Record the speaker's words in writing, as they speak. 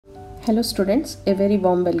Hello students, a very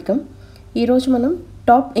warm welcome. ఈ రోజు మనం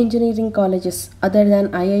top engineering colleges other than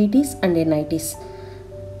IITs and NITs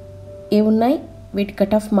ఏ ఉన్నాయి, వీటి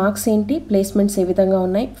కట్ ఆఫ్ మార్క్స్ ఏంటి, ప్లేస్మెంట్స్ ఏ విధంగా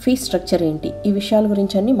ఉన్నాయి, ఫీజ్ స్ట్రక్చర్ ఏంటి, ఈ విషయాల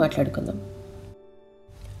గురించి అన్ని మాట్లాడుకుందాం.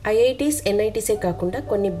 IITs, NITsే కాకుండా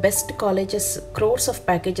కొన్ని best colleges, crores of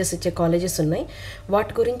packages ఇచ్చే కాలేజెస్ ఉన్నాయి.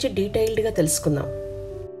 వాటి గురించి డీటెయిల్డ్గా తెలుసుకుందాం.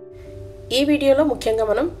 ఈ వీడియోలో ముఖ్యంగా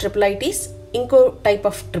మనం IITs, ఇంకో type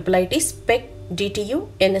of IITs, PEC, DTU,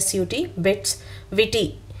 NSUT, BITS, VT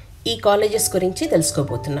ఈ కాలేజెస్ గురించి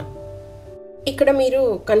తెలుసుకోబోతున్నాం. ఇక్కడ మీరు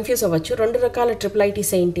కన్ఫ్యూజ్ అవ్వచ్చు, రెండు రకాల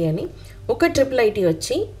IITs ఏంటి అని. ఒక IIT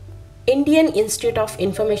వచ్చి Indian institute of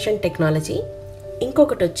information technology,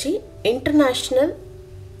 ఇంకొకటి వచ్చి international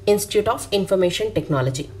institute of information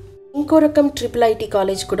technology. ఇంకో రకం IIT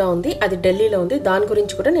కాలేజ్ కూడా ఉంది, అది ఢిల్లీలో ఉంది. దాని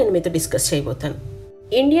గురించి కూడా నేను మీతో discuss చేయబోతాను.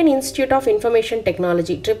 Indian institute of information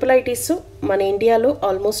technology IITs మన ఇండియాలో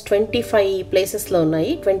ఆల్మోస్ట్ 25 ప్లేసెస్లో ఉన్నాయి,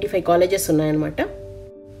 25 కాలేజెస్ ఉన్నాయన్నమాట.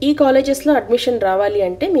 ఈ కాలేజెస్లో అడ్మిషన్ రావాలి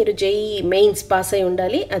అంటే మీరు JEE మెయిన్స్ పాస్ అయి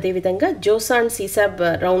ఉండాలి. అదేవిధంగా జోసా అండ్ సీసాబ్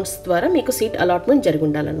రౌండ్స్ ద్వారా మీకు సీట్ అలాట్మెంట్ జరిగి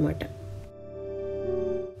ఉండాలన్నమాట.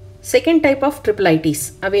 సెకండ్ టైప్ ఆఫ్ IITs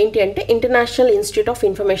అవేంటి అంటే international institute of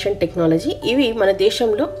information technology. ఇవి మన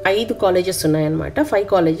దేశంలో 5 కాలేజెస్ ఉన్నాయన్నమాట, 5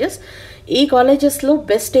 కాలేజెస్. ఈ కాలేజెస్లో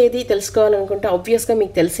బెస్ట్ ఏది తెలుసుకోవాలనుకుంటే ఆబ్వియస్గా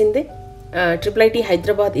మీకు తెలిసిందే, IIT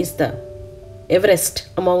Hyderabad is the Everest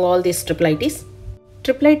among all these IITs.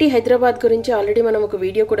 IIT Hyderabad గురించి ఆల్రెడీ మనం ఒక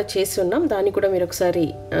వీడియో కూడా చేసి ఉన్నాం, దాన్ని కూడా మీరు ఒకసారి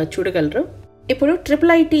చూడగలరు. ఇప్పుడు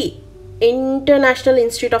IIT international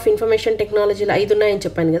institute of information టెక్నాలజీలో 5 ఉన్నాయని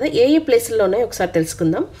చెప్పాను కదా, ఏ ప్లేసుల్లో ఉన్నాయో ఒకసారి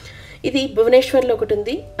తెలుసుకుందాం. ఇది భువనేశ్వర్లో ఒకటి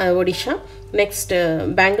ఉంది, ఒడిషా. నెక్స్ట్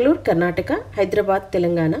బెంగళూరు, కర్ణాటక. హైదరాబాద్,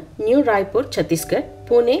 తెలంగాణ. న్యూ రాయ్పూర్, ఛత్తీస్గఢ్.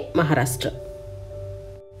 పూణే, మహారాష్ట్ర.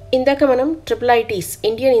 ఇందాక మనం IITs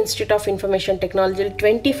Indian institute of information టెక్నాలజీలో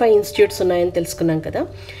 25 ఇన్స్టిట్యూట్స్ ఉన్నాయని తెలుసుకున్నాం కదా.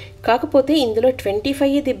 కాకపోతే ఇందులో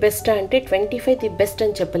 25 ది బెస్ట్ అంటే 25 ది బెస్ట్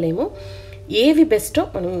అని చెప్పలేము. ఏవి బెస్టో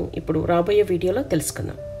మనం ఇప్పుడు రాబోయే వీడియోలో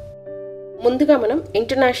తెలుసుకుందాం. ముందుగా మనం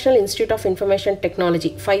international institute of information technology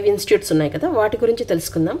 5 institutes ఉన్నాయి కదా, వాటి గురించి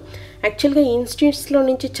తెలుసుకుందాం. యాక్చువల్గా ఈ ఇన్స్టిట్యూట్స్లో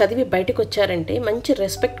నుంచి చదివి బయటకు వచ్చారంటే మంచి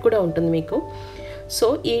రెస్పెక్ట్ కూడా ఉంటుంది మీకు. సో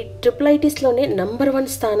ఈ IITsలోనే నంబర్ 1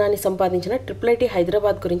 స్థానాన్ని సంపాదించిన IIT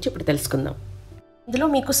హైదరాబాద్ గురించి ఇప్పుడు తెలుసుకుందాం. ఇందులో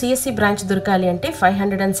మీకు CSE బ్రాంచ్ దొరకాలి అంటే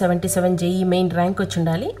 577 JEE మెయిన్ ర్యాంక్ వచ్చి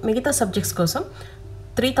ఉండాలి. మిగతా సబ్జెక్ట్స్ కోసం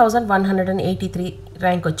 3183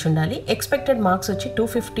 ర్యాంక్ వచ్చి ఉండాలి. ఎక్స్పెక్టెడ్ మార్క్స్ వచ్చి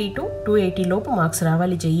 250 to 280 లోపు మార్క్స్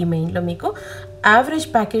రావాలి JEE మెయిన్లో. మీకు యావరేజ్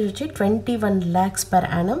ప్యాకేజ్ వచ్చి 21 lakhs per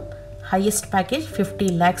annum, highest package 50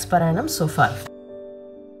 lakhs per annum so far.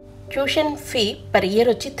 Tuition fee per year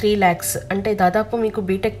వచ్చి 3 lakhs, అంటే దాదాపు మీకు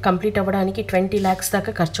బీటెక్ కంప్లీట్ అవ్వడానికి 20 lakhs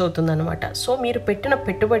దాకా ఖర్చు అవుతుంది అనమాట. సో మీరు పెట్టిన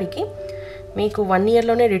పెట్టుబడికి మీకు 1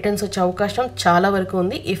 yearలోనే రిటర్న్స్ వచ్చే అవకాశం చాలా వరకు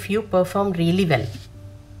ఉంది if you perform really well.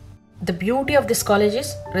 The beauty of this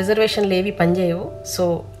colleges, రిజర్వేషన్లు ఏవి పనిచేయవు. సో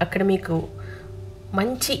అక్కడ మీకు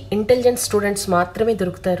మంచి ఇంటెలిజెంట్ స్టూడెంట్స్ మాత్రమే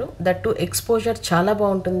దొరుకుతారు. దట్ టు ఎక్స్పోజర్ చాలా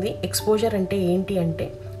బాగుంటుంది. ఎక్స్పోజర్ అంటే ఏంటి అంటే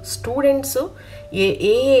స్టూడెంట్స్ ఏ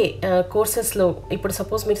కోర్సెస్లో, ఇప్పుడు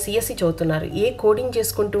సపోజ్ మీరు CSE చదువుతున్నారు, ఏ కోడింగ్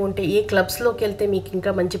చేసుకుంటూ ఉంటే ఏ క్లబ్స్లోకి వెళ్తే మీకు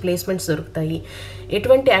ఇంకా మంచి ప్లేస్మెంట్స్ దొరుకుతాయి,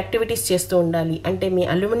 ఎటువంటి యాక్టివిటీస్ చేస్తూ ఉండాలి అంటే మీ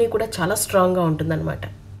అల్యూమినీ కూడా చాలా స్ట్రాంగ్గా ఉంటుందన్నమాట.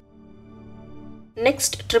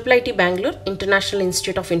 Next IIT Bengaluru international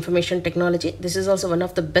institute of information technology. This is also one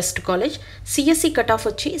of the best college. CSE cut off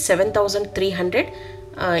వచ్చి 7300,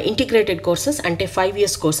 ఇంటిగ్రేటెడ్ కోర్సెస్ అంటే 5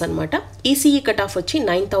 years కోర్స్ అనమాట. ECE కట్ ఆఫ్ వచ్చి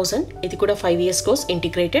 9000, ఇది కూడా 5 years కోర్స్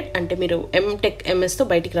ఇంటిగ్రేటెడ్, అంటే మీరు MTech MSతో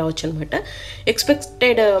బయటికి రావచ్చు అనమాట.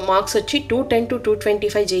 ఎక్స్పెక్టెడ్ మార్క్స్ వచ్చి 210 to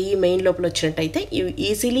 225 JEE మెయిన్ లోపల వచ్చినట్టయితే you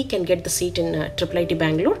easily can get the seat in IIT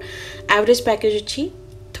Bengaluru. Average package వచ్చి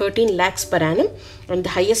 13 lakhs per annum and the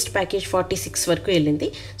highest package 46 వరకు వెళ్ళింది.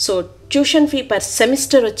 So tuition fee per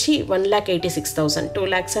semester వచ్చి 1,86,000, 2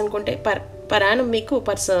 lakhs అనుకుంటే పర్ యానం మీకు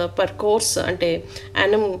పర్ కోర్స్ అంటే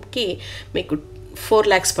యానంకి మీకు 4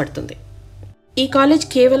 lakhs పడుతుంది. ఈ కాలేజ్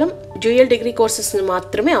కేవలం డ్యూయల్ డిగ్రీ కోర్సెస్ని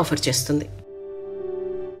మాత్రమే ఆఫర్ చేస్తుంది.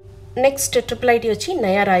 నెక్స్ట్ IIT వచ్చి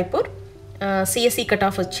నయా రాయ్పూర్. CSE కట్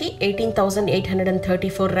ఆఫ్ వచ్చి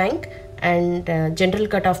 18,834 rank and general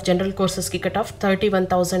cut off, general కోర్సెస్కి cut off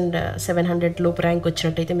 31,700 లోపు ర్యాంక్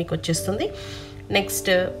వచ్చినట్టయితే మీకు వచ్చేస్తుంది. Next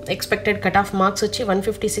expected cut off marks వచ్చి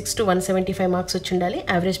 156 to 175 మార్క్స్ వచ్చి ఉండాలి.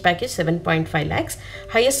 Average package 7.5 lakhs,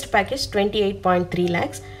 highest package 28.3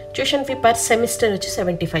 lakhs. Tuition fee per semester వచ్చి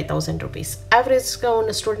 75,000 రూపీస్. యావరేజ్గా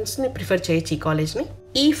ఉన్న స్టూడెంట్స్ని ప్రిఫర్ చేయొచ్చు ఈ కాలేజ్ని.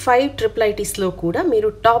 ఈ 5 IITsలో కూడా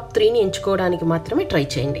మీరు టాప్ 3ని ఎంచుకోవడానికి మాత్రమే ట్రై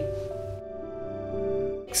చేయండి.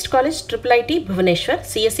 Next college IIT Bhubaneswar.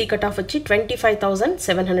 CSE cut off వచ్చి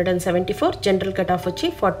 25,774, జనరల్ కట్ ఆఫ్ వచ్చి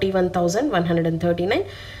 41,139,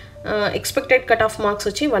 ఎక్స్పెక్టెడ్ కట్ ఆఫ్ మార్క్స్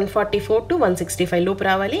వచ్చి 144 to 165 లోపు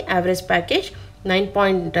రావాలి. Average package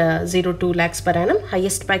 9.02 lakhs per annum.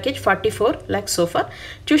 Highest package 44 lakhs so far.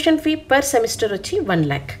 Tuition fee per semester వచ్చి 1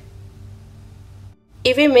 lakh.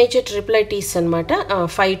 ఇవే మేజర్ IITs అనమాట,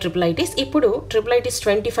 5 IITs. ఇప్పుడు IITs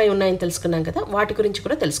 25 ఉన్నాయని తెలుసుకున్నాం కదా, వాటి గురించి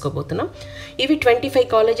కూడా తెలుసుకోబోతున్నాం. ఇవి 25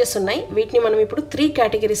 కాలేజెస్ ఉన్నాయి. వీటిని మనం ఇప్పుడు 3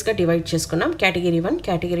 కేటగిరీస్గా డివైడ్ చేసుకున్నాం. Category 1,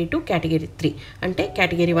 category 2, category 3. అంటే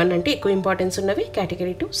కేటగిరీ 1 అంటే ఎక్కువ ఇంపార్టెన్స్ ఉన్నవి,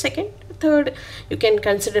 category 2 second, third you can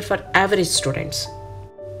consider for average students.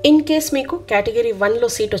 In case మీకు కేటగిరీ 1లో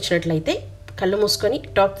సీట్ వచ్చినట్లయితే కళ్ళు మూసుకొని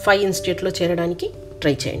టాప్ 5 ఇన్స్టిట్యూట్లో చేరడానికి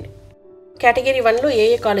ట్రై చేయండి. కేటగిరీ 1లో ఏ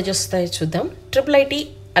కాలేజెస్ వస్తాయో చూద్దాం. IIT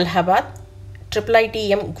Allahabad,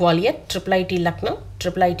 IITM Gwalior, IIT Lucknow,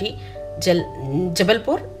 IIT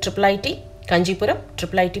Jabalpur, IIT కంజీపురం,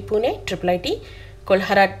 IIT Pune, IIT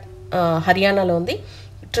కొల్హారా హర్యానాలో ఉంది,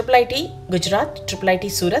 IIT Gujarat, IIT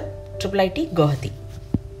Surat, IIT Guwahati.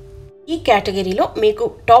 ఈ కేటగిరీలో మీకు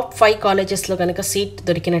టాప్ 5 కాలేజెస్లో కనుక seat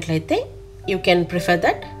దొరికినట్లయితే you can prefer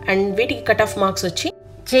that. And వీటికి కట్ ఆఫ్ మార్క్స్ వచ్చి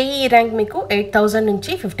జేఈ ర్యాంక్ మీకు 8,000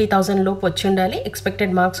 నుంచి 50,000 లోపు వచ్చి ఉండాలి.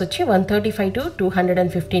 ఎక్స్పెక్టెడ్ మార్క్స్ వచ్చి 135 to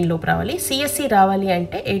 215 లోపు రావాలి. సిఎస్సి రావాలి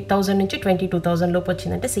అంటే 8,000 నుంచి 22,000 లోపు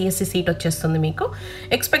వచ్చిందంటే సిఎస్సి సీట్ వచ్చేస్తుంది మీకు.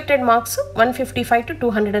 Expected marks 155 to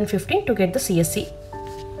 215 to get the CSC.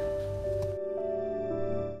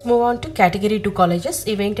 Move on to category 2 colleges.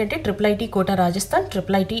 ఇవేంటంటే IIT కోట Rajasthan,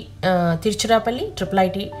 IIT Tiruchirappalli,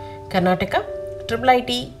 IIT Karnataka,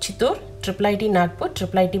 IIT Chittoor, IIT Nagpur,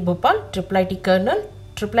 IIT Bhopal, IIT Kurnool,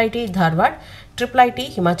 IIT Dharwad, IIT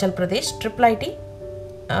Himachal Pradesh, IIT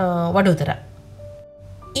Vadodara.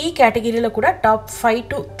 ఈ కేటగిరీలో కూడా టాప్ 5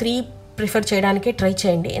 to 3 ప్రిఫర్ చేయడానికి ట్రై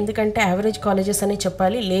చేయండి. ఎందుకంటే యావరేజ్ కాలేజెస్ అనే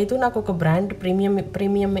చెప్పాలి. లేదు నాకు ఒక బ్రాండ్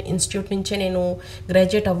ప్రీమియం ఇన్స్టిట్యూట్ నుంచే నేను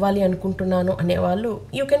గ్రాడ్యుయేట్ అవ్వాలి అనుకుంటున్నాను అనేవాళ్ళు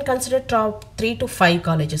you can consider top 3 to 5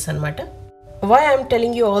 colleges అనమాట. Why I'm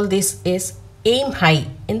telling you all this is aim high.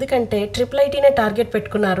 ఎందుకంటే IITనే టార్గెట్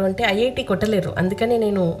పెట్టుకున్నారు అంటే ఐఐటి కొట్టలేరు. అందుకనే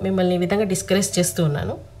నేను మిమ్మల్ని ఈ విధంగా డిస్కరేజ్ చేస్తూ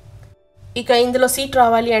ఉన్నాను. ఇక ఇందులో సీట్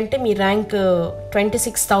రావాలి అంటే మీ ర్యాంక్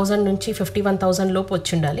 26,000 నుంచి 51,000 లోపు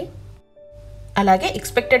వచ్చి ఉండాలి. అలాగే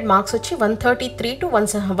ఎక్స్పెక్టెడ్ మార్క్స్ వచ్చి 133 to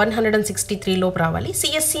 163 లోపు రావాలి.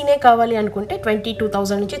 సిఎస్సీనే కావాలి అనుకుంటే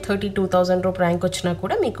 22,000 నుంచి 32,000 లోపు ర్యాంక్ వచ్చినా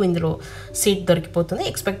కూడా మీకు ఇందులో సీట్ దొరికిపోతుంది.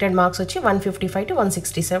 ఎక్స్పెక్టెడ్ మార్క్స్ వచ్చి 155 to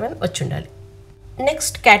 167 వచ్చి ఉండాలి.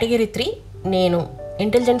 Next category 3. నేను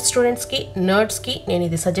ఇంటెలిజెంట్ స్టూడెంట్స్కి, నర్డ్స్కి నేను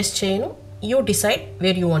ఇది సజెస్ట్ చేయను. You decide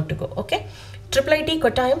where you want to go. Okay, IIT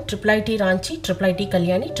Kottayam, IIT Ranchi, IIT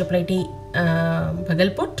Kalyani, IIT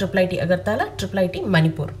Bhagalpur, IIT Agartala, IIT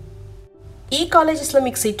Manipur. ఈ కాలేజెస్లో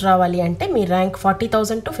మీకు సీట్ రావాలి అంటే మీ ర్యాంక్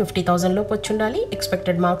 40,000 to 50,000 లోపు వచ్చి ఉండాలి.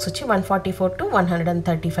 ఎక్స్పెక్టెడ్ మార్క్స్ వచ్చి 144 to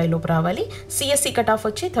 135 లోపు రావాలి. సిఎస్సి కట్ ఆఫ్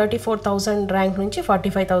వచ్చి 34,000 ర్యాంక్ నుంచి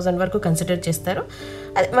 45,000 వరకు కన్సిడర్ చేస్తారు.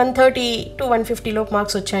 అది 130 to 150 లోపు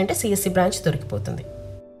మార్క్స్ వచ్చాయంటే సిఎస్సి బ్రాంచ్ దొరికిపోతుంది.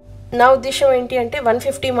 నా ఉద్దేశం ఏంటి అంటే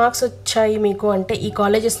 150 మార్క్స్ వచ్చాయి మీకు అంటే ఈ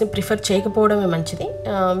కాలేజెస్ని ప్రిఫర్ చేయకపోవడమే మంచిది.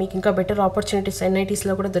 మీకు ఇంకా బెటర్ ఆపర్చునిటీస్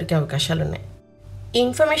NITsలో కూడా దొరికే అవకాశాలు ఉన్నాయి. ఈ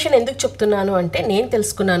ఇన్ఫర్మేషన్ ఎందుకు చెప్తున్నాను అంటే నేను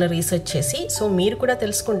తెలుసుకున్నాను రీసెర్చ్ చేసి. సో మీరు కూడా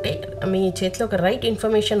తెలుసుకుంటే మీ చేతిలో ఒక రైట్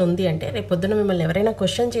ఇన్ఫర్మేషన్ ఉంది అంటే రేపు పొద్దున మిమ్మల్ని ఎవరైనా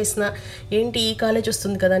క్వశ్చన్ చేసినా ఏంటి ఈ కాలేజ్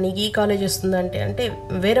వస్తుంది కదా నీకు ఈ కాలేజ్ వస్తుంది అంటే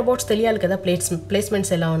వేరే అబౌట్స్ తెలియాలి కదా,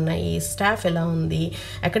 ప్లేస్మెంట్స్ ఎలా ఉన్నాయి, స్టాఫ్ ఎలా ఉంది,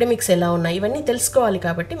 అకాడమిక్స్ ఎలా ఉన్నాయి, ఇవన్నీ తెలుసుకోవాలి.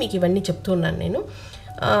 కాబట్టి మీకు ఇవన్నీ చెప్తున్నాను నేను.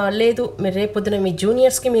 లేదు మీరు రేపు పొద్దున మీ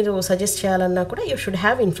జూనియర్స్కి మీరు సజెస్ట్ చేయాలన్నా కూడా you should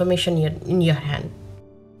have information in your hand.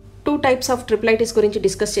 2 types of IITs గురించి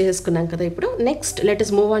డిస్కస్ చేసుకున్నాం కదా ఇప్పుడు. Next let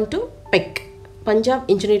us move on to పెక్, Punjab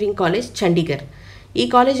engineering college Chandigarh. ఈ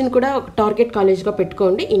కాలేజ్ని కూడా ఒక టార్గెట్ కాలేజ్గా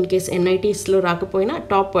పెట్టుకోండి. ఇన్ కేస్ NITsలో రాకపోయినా,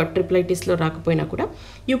 టాప్ IITsలో రాకపోయినా కూడా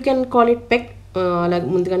యూ కెన్ కాల్ ఇట్ పెక్. అలా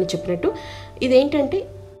ముందుగానే చెప్పినట్టు ఇదేంటంటే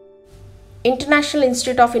international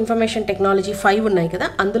institute of information technology 5 ఉన్నాయి కదా,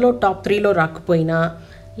 అందులో టాప్ 3లో రాకపోయినా,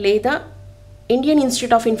 లేదా Indian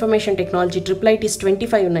institute of information technology IITs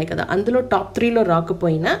 25 ఉన్నాయి కదా, అందులో టాప్ 3లో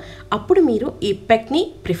రాకపోయినా అప్పుడు మీరు ఈ పెక్ని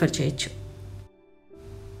ప్రిఫర్ చేయొచ్చు.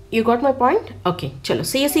 You got my point? Okay, చలో.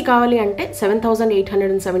 సిఎస్సి కావాలి అంటే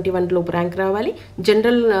 7,871 లోపు ర్యాంక్ రావాలి.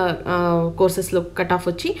 జనరల్ కోర్సెస్లో కట్ ఆఫ్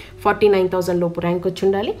వచ్చి 49,000 లోపు ర్యాంక్ వచ్చి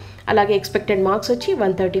ఉండాలి. అలాగే ఎక్స్పెక్టెడ్ మార్క్స్ వచ్చి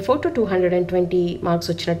 134 to 220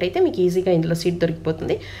 మార్క్స్ వచ్చినట్టయితే మీకు ఈజీగా ఇందులో సీట్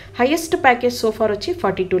దొరికిపోతుంది. హైయెస్ట్ ప్యాకేజ్ సోఫార్ వచ్చి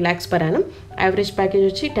 42 lakhs per annum. Average package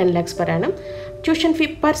వచ్చి 10 lakhs per annum. Tuition fee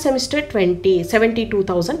per semester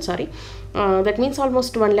 72,000 that means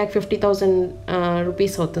almost 1,50,000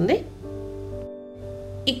 rupees అవుతుంది.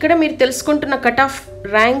 ఇక్కడ మీరు తెలుసుకుంటున్న కట్ ఆఫ్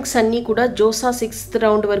ర్యాంక్స్ అన్నీ కూడా జోసా 6th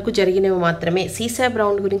రౌండ్ వరకు జరిగినవి మాత్రమే. సీసాబ్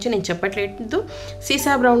రౌండ్ గురించి నేను చెప్పట్లేదు.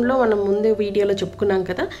 సీసాబ్ రౌండ్లో మనం ముందే వీడియోలో చెప్పుకున్నాం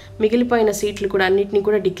కదా, మిగిలిపోయిన సీట్లు కూడా అన్నిటినీ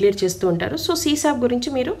కూడా డిక్లేర్ చేస్తూ ఉంటారు. సో సీసాబ్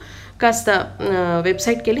గురించి మీరు కాస్త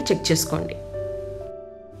వెబ్సైట్కి వెళ్ళి చెక్ చేసుకోండి.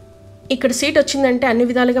 ఇక్కడ సీట్ వచ్చిందంటే అన్ని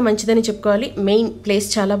విధాలుగా మంచిదని చెప్పుకోవాలి. మెయిన్ ప్లేస్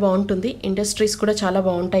చాలా బాగుంటుంది, ఇండస్ట్రీస్ కూడా చాలా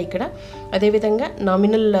బాగుంటాయి ఇక్కడ. అదేవిధంగా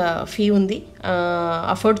నామినల్ ఫీ ఉంది,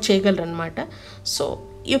 అఫోర్డ్ చేయగలరు అనమాట. So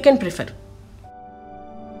you can prefer.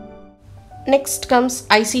 Next comes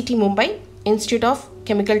ICT Mumbai, institute of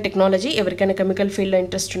chemical technology. ఎవరికైనా కెమికల్ ఫీల్డ్లో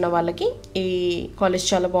ఇంట్రెస్ట్ ఉన్న వాళ్ళకి ఈ కాలేజ్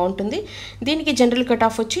చాలా బాగుంటుంది. దీనికి జనరల్ కట్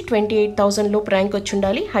ఆఫ్ వచ్చి 28,000 లోపు ర్యాంక్ వచ్చి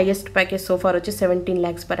ఉండాలి. హైయెస్ట్ ప్యాకేజ్ సోఫార్ వచ్చి 17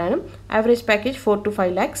 lakhs per annum. Average package 4 to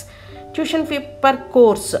 5 lakhs. Tuition fee per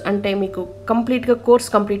course అంటే మీకు కంప్లీట్గా కోర్స్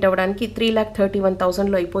కంప్లీట్ అవ్వడానికి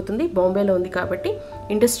 3,31,000లో అయిపోతుంది. బాంబేలో ఉంది కాబట్టి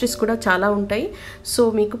ఇండస్ట్రీస్ కూడా చాలా ఉంటాయి. సో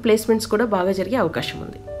మీకు ప్లేస్మెంట్స్ కూడా బాగా జరిగే అవకాశం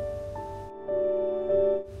ఉంది.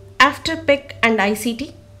 After పెక్ and ICT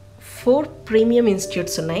 4 premium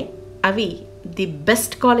institutes ఉన్నాయి. అవి the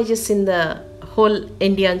best colleges in the whole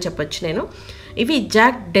India అని చెప్పొచ్చు నేను. ఇవి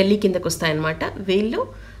జాక్ ఢిల్లీ కిందకు వస్తాయన్నమాట. వీళ్ళు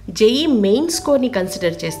జేఈ మెయిన్ స్కోర్ని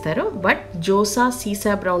కన్సిడర్ చేస్తారు, బట్ జోసా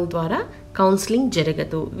సీసాబ్ రౌండ్ ద్వారా కౌన్సిలింగ్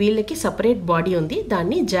జరగదు. వీళ్ళకి సపరేట్ బాడీ ఉంది,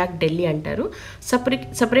 దాన్ని జాక్ ఢిల్లీ అంటారు.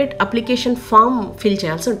 సపరేట్ అప్లికేషన్ ఫామ్ ఫిల్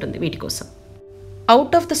చేయాల్సి ఉంటుంది వీటి కోసం.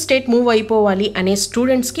 Out of the state move అయిపోవాలి అనే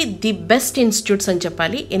స్టూడెంట్స్కి ది బెస్ట్ ఇన్స్టిట్యూట్స్ అని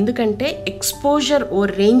చెప్పాలి. ఎందుకంటే ఎక్స్పోజర్ ఓ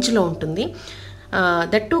రేంజ్లో ఉంటుంది.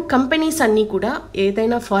 దట్ టు కంపెనీస్ అన్నీ కూడా,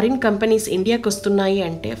 ఏదైనా ఫారిన్ కంపెనీస్ ఇండియాకి వస్తున్నాయి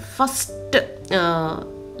అంటే ఫస్ట్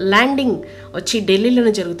ల్యాండింగ్ వచ్చి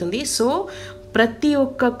ఢిల్లీలోనే జరుగుతుంది. సో ప్రతి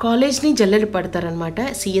ఒక్క కాలేజ్ని జల్లెలు పడతారనమాట.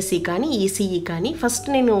 సిఎస్ఈ కానీ ఈసీఈ కానీ. ఫస్ట్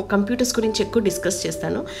నేను కంప్యూటర్స్ గురించి ఎక్కువ డిస్కస్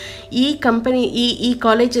చేస్తాను. ఈ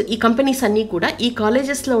కంపెనీస్ అన్నీ కూడా ఈ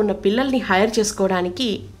కాలేజెస్లో ఉన్న పిల్లల్ని హైర్ చేసుకోవడానికి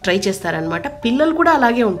ట్రై చేస్తారనమాట. పిల్లలు కూడా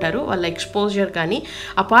అలాగే ఉంటారు. వాళ్ళ ఎక్స్పోజర్ కానీ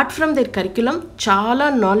అపార్ట్ ఫ్రమ్ దేర్ కరిక్యులం చాలా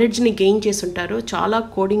నాలెడ్జ్ని గెయిన్ చేసి ఉంటారు. చాలా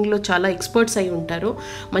కోడింగ్లో చాలా ఎక్స్పర్ట్స్ అయి ఉంటారు.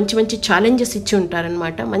 మంచి మంచి ఛాలెంజెస్ ఇచ్చి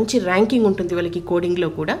ఉంటారనమాట. మంచి ర్యాంకింగ్ ఉంటుంది వాళ్ళకి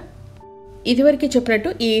కోడింగ్లో కూడా. ఇదివరకు చెప్పినట్టు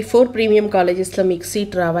ఈ 4 ప్రీమియం కాలేజెస్లో మీకు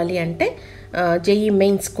సీట్ రావాలి అంటే జేఈ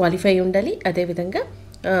మెయిన్స్ క్వాలిఫై ఉండాలి. అదేవిధంగా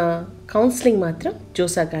కౌన్సిలింగ్ మాత్రం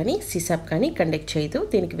జోసా కానీ సిసాప్ కానీ కండక్ట్ చేయదు.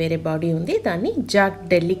 దీనికి వేరే బాడీ ఉంది, దాన్ని జాక్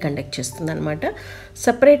ఢిల్లీ కండక్ట్ చేస్తుంది అనమాట.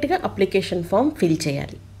 సపరేట్గా అప్లికేషన్ ఫామ్ ఫిల్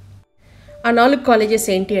చేయాలి. ఆ 4 కాలేజెస్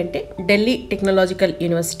ఏంటి అంటే ఢిల్లీ టెక్నాలజికల్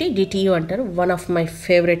యూనివర్సిటీ, డిటియు అంటారు, one of my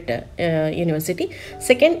favourite university.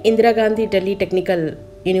 Second, Indira Gandhi Delhi technical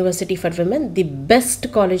university for women, the best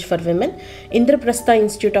college for women. Indraprastha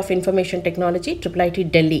institute of information technology, IIT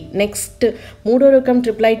Delhi. Next 3వ రకం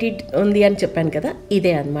IIT ఉంది అని చెప్పాను కదా,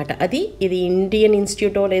 ఇదే అనమాట. ఇది ఇండియన్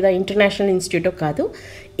ఇన్స్టిట్యూటో లేదా ఇంటర్నేషనల్ ఇన్స్టిట్యూటో కాదు.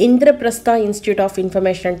 Indraprastha institute of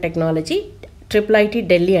information technology, IIT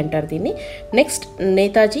Delhi అంటారు దీన్ని. Next,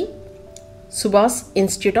 Netaji Subhash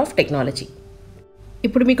institute of technology.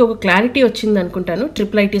 ఇప్పుడు మీకు ఒక క్లారిటీ వచ్చింది అనుకుంటాను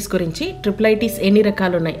IITs గురించి. IITs ఎన్ని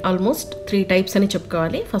రకాలు ఉన్నాయి? ఆల్మోస్ట్ 3 types అని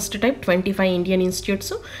చెప్పుకోవాలి. First type 25 Indian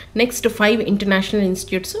institutes, next 5 international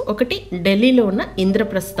institutes, ఒకటి ఢిల్లీలో ఉన్న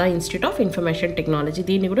Indraprastha institute of information technology,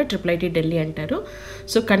 దీన్ని కూడా IIT ఢిల్లీ అంటారు.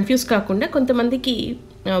 సో కన్ఫ్యూజ్ కాకుండా, కొంతమందికి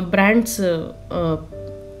బ్రాండ్స్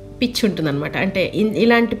పిచ్ ఉంటుందన్నమాట. అంటే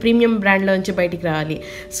ఇలాంటి ప్రీమియం బ్రాండ్లోంచి బయటికి రావాలి,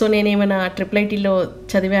 సో నేను ఏమైనా IITలో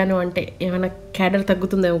చదివాను అంటే ఏమైనా క్యాడర్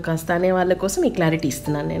తగ్గుతుందేమో కాస్త అనే వాళ్ళ కోసం ఈ క్లారిటీ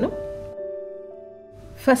ఇస్తున్నాను నేను.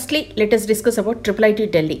 Firstly let us discuss about IIT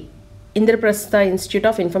Delhi. Indraprastha institute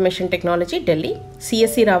of information technology Delhi.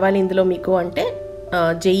 CSC రావాలి ఇందులో మీకు అంటే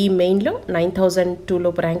జేఈ మెయిన్లో 9,002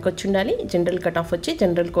 లోపు ర్యాంక్ వచ్చి ఉండాలి. జనరల్ కట్ ఆఫ్ వచ్చి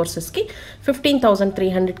జనరల్ కోర్సెస్కి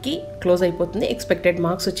 15,300కి క్లోజ్ అయిపోతుంది. ఎక్స్పెక్టెడ్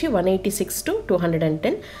మార్క్స్ వచ్చి 186 to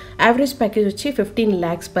 210. యావరేజ్ ప్యాకేజ్ వచ్చి 15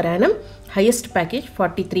 lakhs per annum. Highest package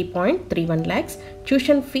 43.31 lakhs.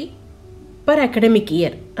 Tuition fee per academic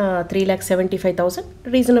year 3,75,000.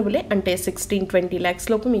 రీజనబులే, అంటే 16-20 lakhs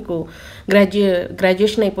లోపు మీకు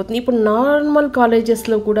గ్రాడ్యుయేషన్ అయిపోతుంది. ఇప్పుడు నార్మల్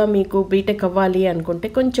కాలేజెస్లో కూడా మీకు బీటెక్ అవ్వాలి అనుకుంటే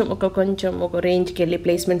కొంచెం ఒక రేంజ్కి వెళ్ళి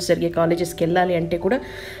ప్లేస్మెంట్స్ జరిగే కాలేజెస్కి వెళ్ళాలి అంటే కూడా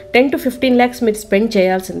 10 to 15 lakhs మీరు స్పెండ్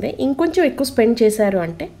చేయాల్సిందే. ఇంకొంచెం ఎక్కువ స్పెండ్ చేశారు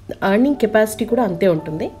అంటే ఎర్నింగ్ కెపాసిటీ కూడా అంతే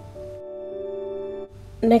ఉంటుంది.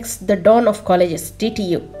 Next, the don of colleges,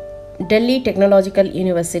 DTU, Delhi technological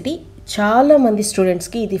university. చాలామంది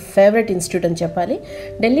స్టూడెంట్స్కి ఇది ఫేవరెట్ ఇన్స్టిట్యూట్ అని చెప్పాలి.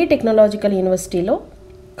 ఢిల్లీ టెక్నాలజికల్ యూనివర్సిటీలో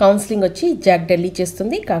కౌన్సిలింగ్ వచ్చి జాక్ ఢిల్లీ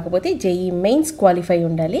చేస్తుంది, కాకపోతే జేఈ మెయిన్స్ క్వాలిఫై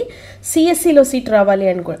ఉండాలి. సిఎస్సిలో సీట్ రావాలి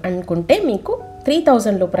అనుకుంటే మీకు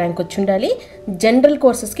 3,000 లోపు ర్యాంక్ వచ్చి ఉండాలి. జనరల్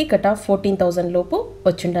కోర్సెస్కి కట్ ఆఫ్ 14,000 లోపు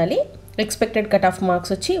వచ్చి ఉండాలి. ఎక్స్పెక్టెడ్ కట్ ఆఫ్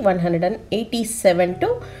మార్క్స్ వచ్చి 187 to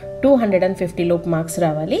 250 లోపు మార్క్స్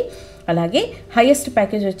రావాలి. అలాగే హైయెస్ట్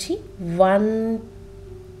ప్యాకేజ్ వచ్చి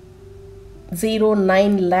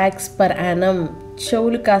 109 lakhs per annum.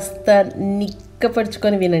 చెవులు కాస్త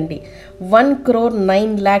నిక్కపరుచుకొని వినండి.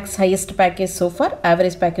 1,09 lakhs highest package so far.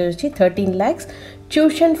 Average package వచ్చి 13 lakhs.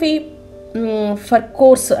 Tuition fee for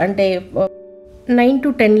course అంటే 9 to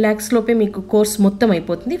 10 lakhs లోపే మీకు కోర్స్ మొత్తం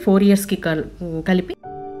అయిపోతుంది 4 yearsకి కలిపి.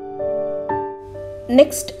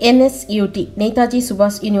 Next NSUT, Netaji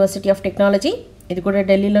Subhash university of technology, ఇది కూడా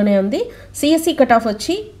ఢిల్లీలోనే ఉంది. సిఎస్సి కట్ ఆఫ్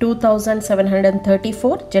వచ్చి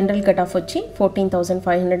 2734, జనరల్ కట్ ఆఫ్ వచ్చి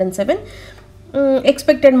 14507,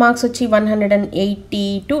 ఎక్స్పెక్టెడ్ మార్క్స్ వచ్చి 180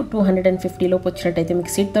 to 250 లోపు వచ్చినట్టయితే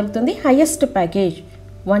మీకు సీట్ దొరుకుతుంది. Highest package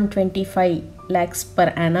 125 lakhs per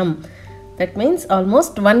annum. That means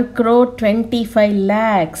almost 1,25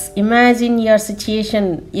 lakhs. Imagine your situation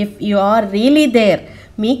if you are really there.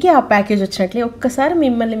 మీకే ఆ ప్యాకేజ్ వచ్చినట్లే ఒక్కసారి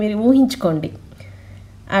మిమ్మల్ని మీరు ఊహించుకోండి.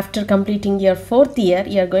 After completing your 4th year,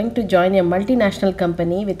 you are going to join a multinational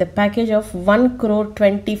company with a package of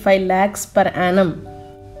 1,25 lakhs per annum.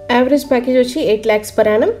 Average package వచ్చి 8 lakhs per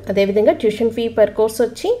annum. అదేవిధంగా tuition fee per course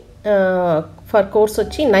వచ్చి for course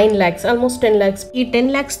వచ్చి 9 lakhs, almost 10 lakhs. ఈ 10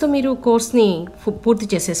 lakhsతో మీరు కోర్స్ని పూర్తి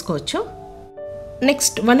చేసేసుకోవచ్చు.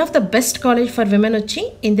 Next one of the best college for women వచ్చి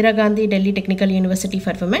Indira Gandhi Delhi technical university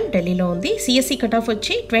for women, ఢిల్లీలో ఉంది. సిఎస్సి కట్ ఆఫ్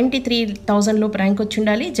వచ్చి 23,000 లోపు ర్యాంక్ వచ్చి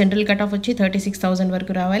ఉండాలి. జనరల్ కట్ ఆఫ్ వచ్చి 36,000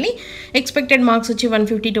 వరకు రావాలి. ఎక్స్పెక్టెడ్ మార్క్స్ వచ్చి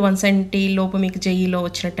 150 to 170 లోపు మీకు జేఈలో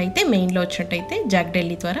వచ్చినట్టయితే, మెయిన్లో వచ్చినట్టయితే జాక్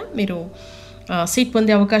ఢిల్లీ ద్వారా మీరు సీట్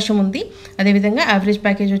పొందే అవకాశం ఉంది. అదేవిధంగా యావరేజ్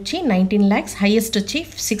ప్యాకేజ్ వచ్చి 19 lakhs, హైయెస్ట్ వచ్చి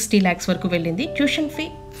 60 lakhs వరకు వెళ్ళింది. Tuition fee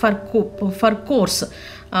for course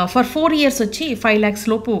for 4 years వచ్చి 5 lakhs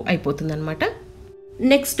లోపు అయిపోతుంది అనమాట.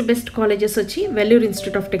 నెక్స్ట్ బెస్ట్ కాలేజెస్ వచ్చి వెల్లూర్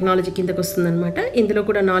ఇన్స్టిట్యూట్ ఆఫ్ టెక్నాలజీ కిందకు వస్తుందన్నమాట. ఇందులో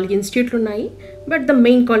కూడా 4 ఇన్స్టిట్యూట్లు ఉన్నాయి. But the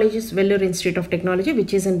main college is Vellore institute of technology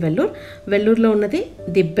which is in Vellore. వెల్లూరులో ఉన్నది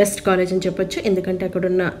ది బెస్ట్ కాలేజ్ అని చెప్పొచ్చు. ఎందుకంటే అక్కడ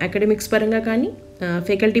ఉన్న అకాడమిక్స్ పరంగా కానీ,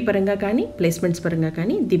 ఫ్యాకల్టీ పరంగా కానీ, ప్లేస్మెంట్స్ పరంగా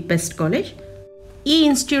కానీ ది బెస్ట్ కాలేజ్. ఈ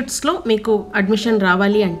ఇన్స్టిట్యూట్స్లో మీకు అడ్మిషన్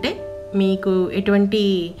రావాలి అంటే మీకు ఎటువంటి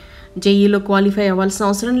జేఈలో క్వాలిఫై అవ్వాల్సిన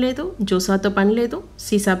అవసరం లేదు, జోసాతో పని లేదు,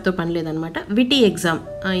 సీసాబ్తో పని లేదనమాట. విటీ ఎగ్జామ్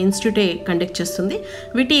ఇన్స్టిట్యూటే కండక్ట్ చేస్తుంది.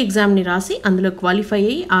 విటీ ఎగ్జామ్ని రాసి అందులో క్వాలిఫై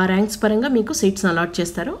అయ్యి ఆ ర్యాంక్స్ పరంగా మీకు సీట్స్ అలాట్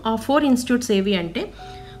చేస్తారు. ఆ 4 ఇన్స్టిట్యూట్స్ ఏవి అంటే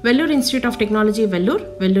Vellore institute of technology Vellore,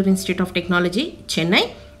 Vellore institute of technology Chennai,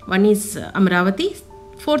 1 is Amaravati,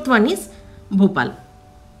 4th one is Bhopal.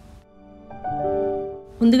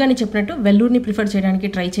 ముందుగానే చెప్పినట్టు వెల్లూర్ని ప్రిఫర్ చేయడానికి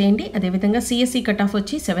ట్రై చేయండి. అదేవిధంగా సిఎస్సి కట్ ఆఫ్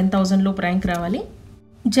వచ్చి 7,000 లోపు ర్యాంక్ రావాలి.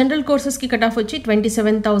 జనరల్ కోర్సెస్కి కట్ ఆఫ్ వచ్చి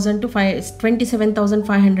 27,000 to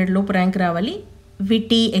 27,500 లోపు ర్యాంక్ రావాలి.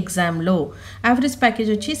 విటీ ఎగ్జామ్లో యావరేజ్ ప్యాకేజ్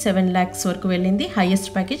వచ్చి 7 lakhs వరకు వెళ్ళింది. హైయెస్ట్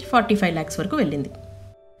ప్యాకేజ్ 45 lakhs వరకు వెళ్ళింది.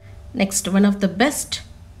 Next one of the best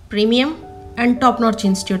premium and top notch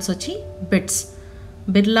institutes వచ్చి bits,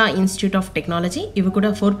 Birla institute of technology. ఇవి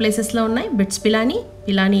కూడా 4 ప్లేసెస్లో ఉన్నాయి. బిట్స్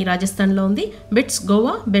పిలానీ రాజస్థాన్లో ఉంది, bits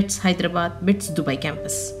Goa, bits Hyderabad, bits Dubai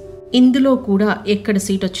campus. ఇందులో కూడా ఎక్కడ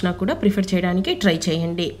సీట్ వచ్చినా కూడా ప్రిఫర్ చేయడానికి ట్రై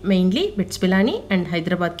చేయండి. Mainly bits Pilani and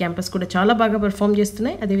Hyderabad campus కూడా చాలా బాగా పర్ఫామ్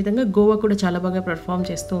చేస్తున్నాయి. అదేవిధంగా గోవా కూడా చాలా బాగా పర్ఫామ్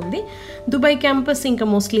చేస్తూ ఉంది. దుబాయ్ క్యాంపస్ ఇంకా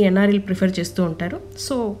మోస్ట్లీ ఎన్ఆర్ఐలు ప్రిఫర్ చేస్తూ ఉంటారు.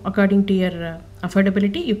 So according to your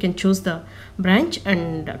affordability you can choose the branch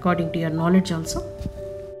and according to your knowledge also.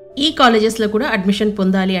 ఈ కాలేజెస్లో కూడా అడ్మిషన్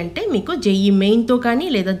పొందాలి అంటే మీకు జేఈ మెయిన్తో కానీ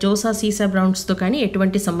లేదా జోసా సీసాబ్ రౌండ్స్తో కానీ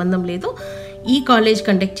ఎటువంటి సంబంధం లేదు. ఈ కాలేజ్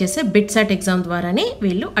కండక్ట్ చేసే బిట్సాట్ ఎగ్జామ్ ద్వారానే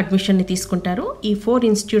వీళ్ళు అడ్మిషన్ని తీసుకుంటారు. ఈ 4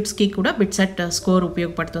 ఇన్స్టిట్యూట్స్కి కూడా బిట్సాట్ స్కోర్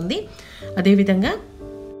ఉపయోగపడుతుంది. అదేవిధంగా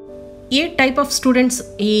ఏ టైప్ ఆఫ్ స్టూడెంట్స్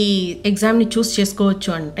ఈ ఎగ్జామ్ని చూస్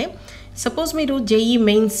చేసుకోవచ్చు అంటే, సపోజ్ మీరు జేఈ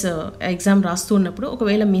మెయిన్స్ ఎగ్జామ్ రాస్తూ ఉన్నప్పుడు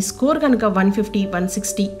ఒకవేళ మీ స్కోర్ కనుక 150,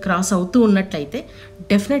 160 క్రాస్ అవుతూ ఉన్నట్లయితే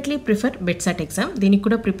డెఫినెట్లీ ప్రిఫర్ బిట్సాట్ ఎగ్జామ్. దీనికి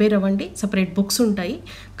కూడా ప్రిపేర్ అవ్వండి. సపరేట్ బుక్స్ ఉంటాయి.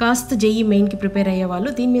 కాస్త జేఈ మెయిన్కి ప్రిపేర్ అయ్యే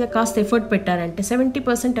వాళ్ళు దీని మీద కాస్త ఎఫర్ట్ పెట్టారంటే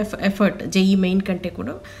 70% ఎఫర్ట్ జేఈ మెయిన్ కంటే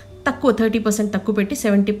కూడా తక్కువ, 30% తక్కువ పెట్టి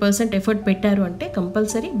 70% ఎఫర్ట్ పెట్టారు అంటే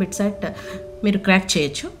కంపల్సరీ బిట్సాట్ మీరు క్రాక్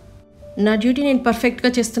చేయొచ్చు. నా డ్యూటీ నేను పర్ఫెక్ట్గా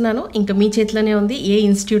చేస్తున్నాను. ఇంకా మీ చేతిలోనే ఉంది ఏ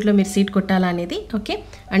ఇన్స్టిట్యూట్లో మీరు సీట్ కొట్టాలా అనేది. Okay,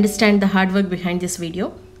 understand the hard work behind this video.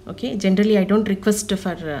 Okay, generally I don't request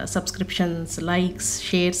for subscriptions, likes,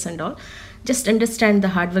 shares and all. Just understand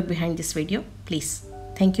the hard work behind this video, please.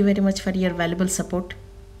 Thank you very much for your valuable support.